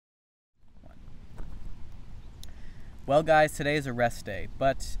Well guys, today is a rest day,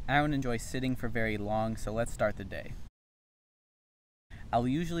 but I don't enjoy sitting for very long, so let's start the day. I'll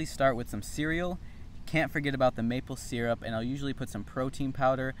usually start with some cereal, can't forget about the maple syrup, and I'll usually put some protein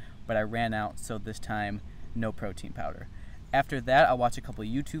powder, but I ran out, so this time, no protein powder. After that, I'll watch a couple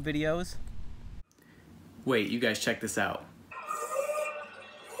YouTube videos. Wait, you guys check this out.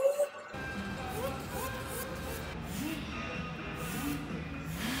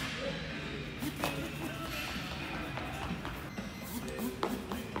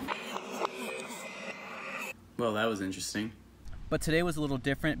 Well, that was interesting. But today was a little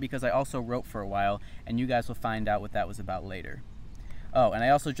different because I also wrote for a while, and you guys will find out what that was about later. Oh, and I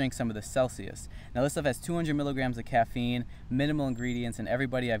also drank some of the Celsius. Now this stuff has 200 milligrams of caffeine, minimal ingredients, and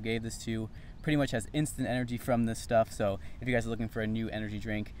everybody I've gave this to pretty much has instant energy from this stuff, so if you guys are looking for a new energy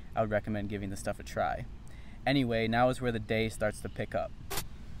drink, I would recommend giving this stuff a try. Anyway, now is where the day starts to pick up.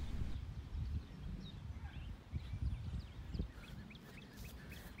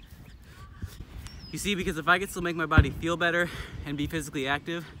 You see, because if I can still make my body feel better and be physically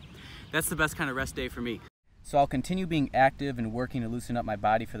active, that's the best kind of rest day for me. So I'll continue being active and working to loosen up my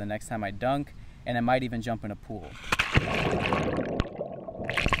body for the next time I dunk, and I might even jump in a pool.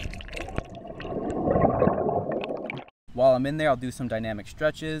 While I'm in there, I'll do some dynamic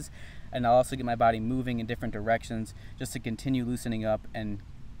stretches, and I'll also get my body moving in different directions just to continue loosening up and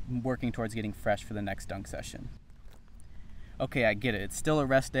working towards getting fresh for the next dunk session. Okay, I get it. It's still a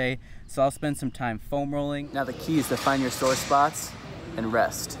rest day, so I'll spend some time foam rolling. Now the key is to find your sore spots and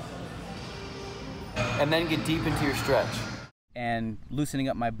rest. And then get deep into your stretch. And loosening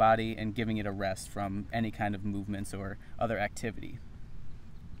up my body and giving it a rest from any kind of movements or other activity.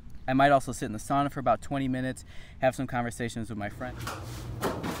 I might also sit in the sauna for about 20 minutes, have some conversations with my friend.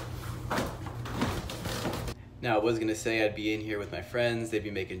 Now I was gonna say I'd be in here with my friends, they'd be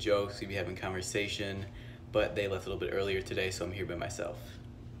making jokes, we'd be having conversation, but they left a little bit earlier today, so I'm here by myself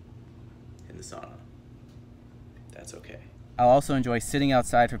in the sauna. That's okay. I'll also enjoy sitting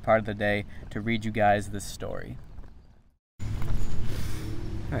outside for part of the day to read you guys this story.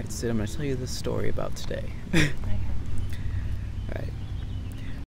 All right, Sid, I'm gonna tell you this story about today.